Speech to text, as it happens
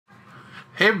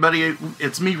Hey everybody,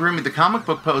 it's me, Remy, the comic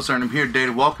book poser, and I'm here today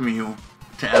to welcome you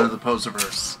to Enter the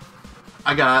Poserverse.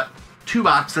 I got two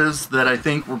boxes that I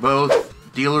think were both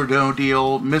deal or no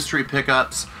deal mystery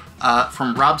pickups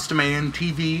from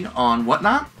RobstamanTV on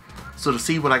Whatnot. So to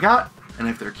see what I got, and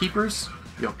if they're keepers,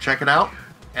 you'll check it out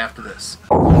after this.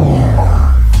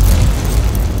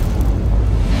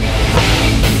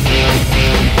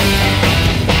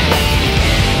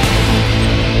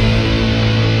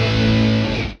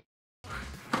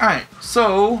 Alright,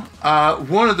 so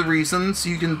one of the reasons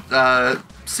you can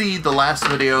see the last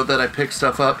video that I picked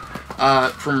stuff up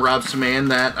from Robstaman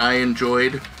that I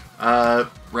enjoyed,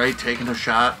 right, taking a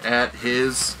shot at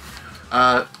his,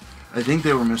 I think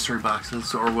they were mystery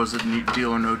boxes, or was it deal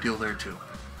or no deal there too?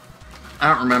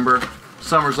 I don't remember.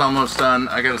 Summer's almost done.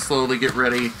 I gotta slowly get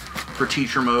ready for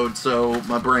teacher mode, so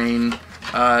my brain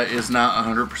is not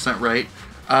 100% right.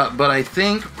 But I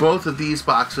think both of these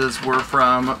boxes were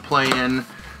from playing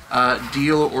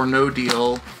deal or no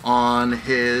deal on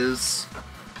his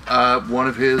one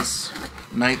of his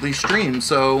nightly streams.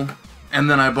 So, and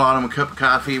then I bought him a cup of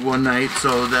coffee one night,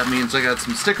 so that means I got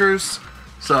some stickers.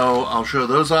 So I'll show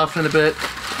those off in a bit,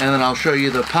 and then I'll show you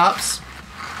the pops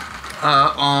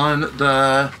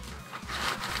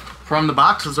from the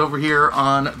boxes over here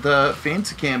on the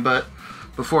fancy cam. But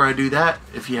before I do that,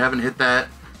 if you haven't hit that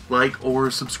like or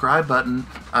subscribe button,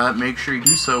 make sure you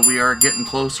do so. We are getting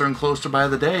closer and closer by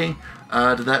the day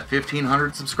to that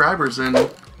 1,500 subscribers,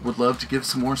 and would love to give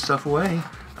some more stuff away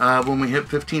when we hit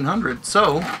 1,500.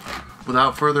 So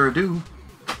without further ado,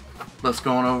 let's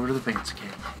go on over to the fancy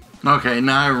game. Okay,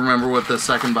 now I remember what the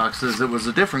second box is. It was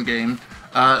a different game,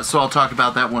 so I'll talk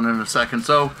about that one in a second.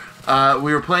 So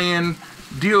we were playing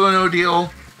deal or no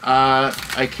deal.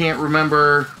 I can't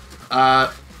remember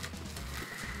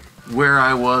where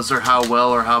I was or how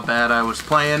well or how bad I was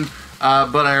playing,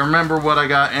 but I remember what I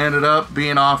got ended up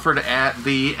being offered at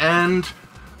the end.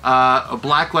 A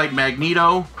blacklight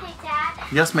Magneto. Hey, Dad.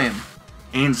 Yes, ma'am.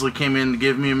 Ainsley came in to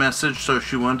give me a message, so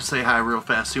she wanted to say hi real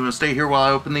fast. You want to stay here while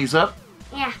I open these up?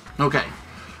 Yeah. Okay.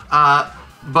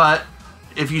 But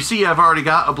if you see, I've already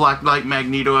got a blacklight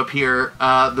Magneto up here.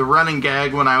 The running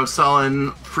gag when I was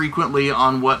selling frequently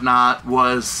on Whatnot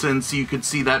was, since you could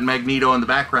see that Magneto in the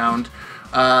background,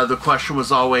 the question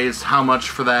was always how much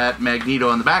for that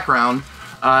Magneto in the background,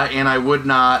 and I would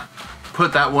not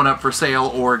put that one up for sale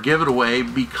or give it away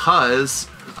because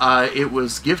it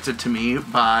was gifted to me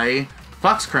by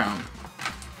Fox Crown.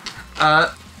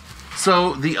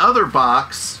 So the other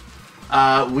box,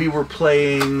 we were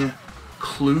playing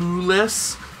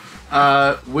Clueless,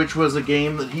 which was a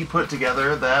game that he put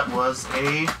together that was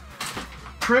a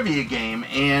trivia game,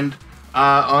 and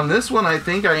on this one, I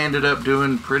think I ended up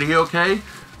doing pretty okay. Sit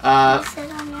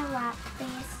on your lap,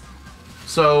 please.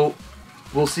 So,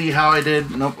 we'll see how I did.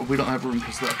 Nope, we don't have room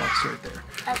because that box right there.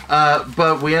 Okay.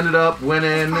 But we ended up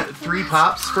winning 3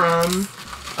 pops from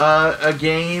a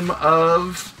game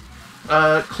of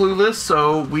Clueless.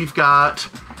 So, we've got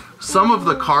some of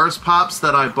the Cars pops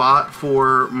that I bought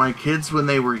for my kids when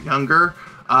they were younger.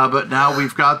 But now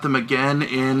we've got them again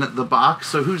in the box.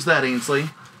 So, who's that,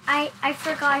 Ainsley? I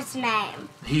forgot his name.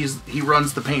 He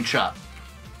runs the paint shop.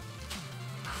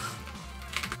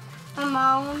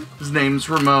 Ramon. His name's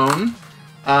Ramon.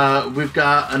 We've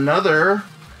got another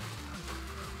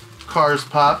Cars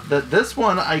pop. This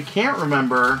one I can't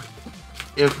remember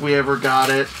if we ever got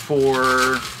it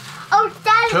for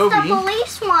That's Toby. the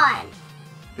police one.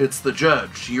 It's the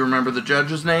judge. You remember the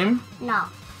judge's name? No.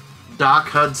 Doc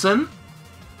Hudson.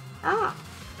 Oh.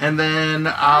 And then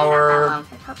our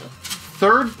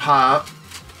third pop.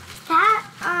 That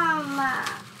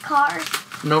Cars.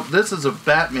 Nope, this is a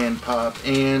Batman pop.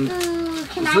 And Ooh,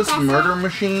 can is I this guess Murder it?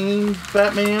 Machine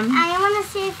Batman? I want to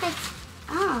see if it's.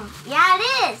 Oh, yeah, it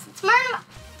is. It's Murder.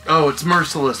 Oh, it's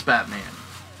Merciless Batman.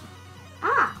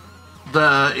 Ah.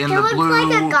 In He the looks blue.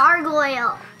 like a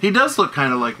gargoyle. He does look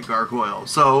kind of like a gargoyle.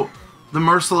 So, the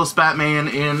Merciless Batman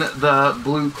in the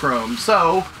blue chrome.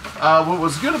 So, what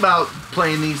was good about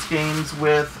playing these games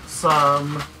with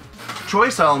some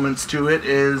choice elements to it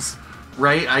is,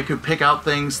 right, I could pick out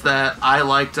things that I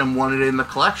liked and wanted in the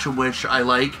collection, which I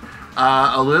like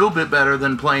a little bit better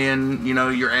than playing, you know,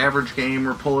 your average game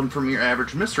or pulling from your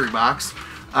average mystery box.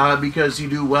 Because you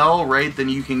do well, right, then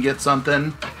you can get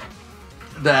something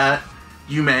that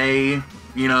you may,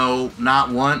 you know, not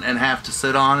want and have to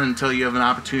sit on until you have an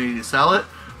opportunity to sell it.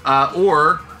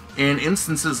 Or in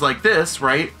instances like this,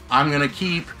 right, I'm going to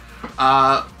keep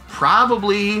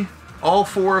probably all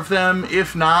 4 of them,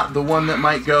 if not the one that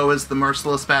might go is the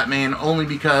Merciless Batman, only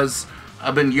because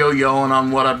I've been yo-yoing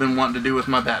on what I've been wanting to do with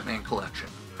my Batman collection.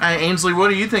 Alright, Ainsley, what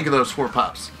do you think of those 4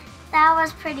 pops? That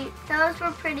was pretty. Those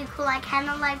were pretty cool. I kind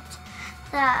of liked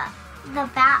the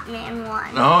Batman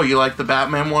one. Oh, you like the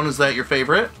Batman one? Is that your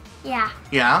favorite? Yeah.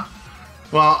 Yeah?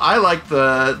 Well, I like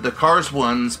the Cars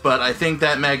ones, but I think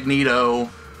that Magneto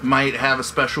might have a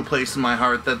special place in my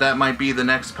heart. That might be the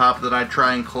next pop that I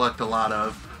try and collect a lot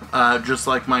of. Just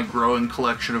like my growing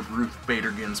collection of Ruth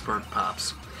Bader Ginsburg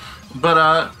pops.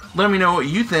 But let me know what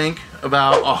you think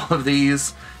about all of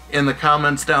these in the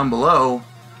comments down below.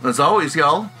 As always,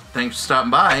 y'all, thanks for stopping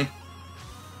by,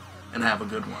 and have a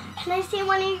good one. Can I see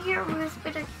one of your Ruth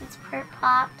Bader Ginsburg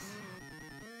pops?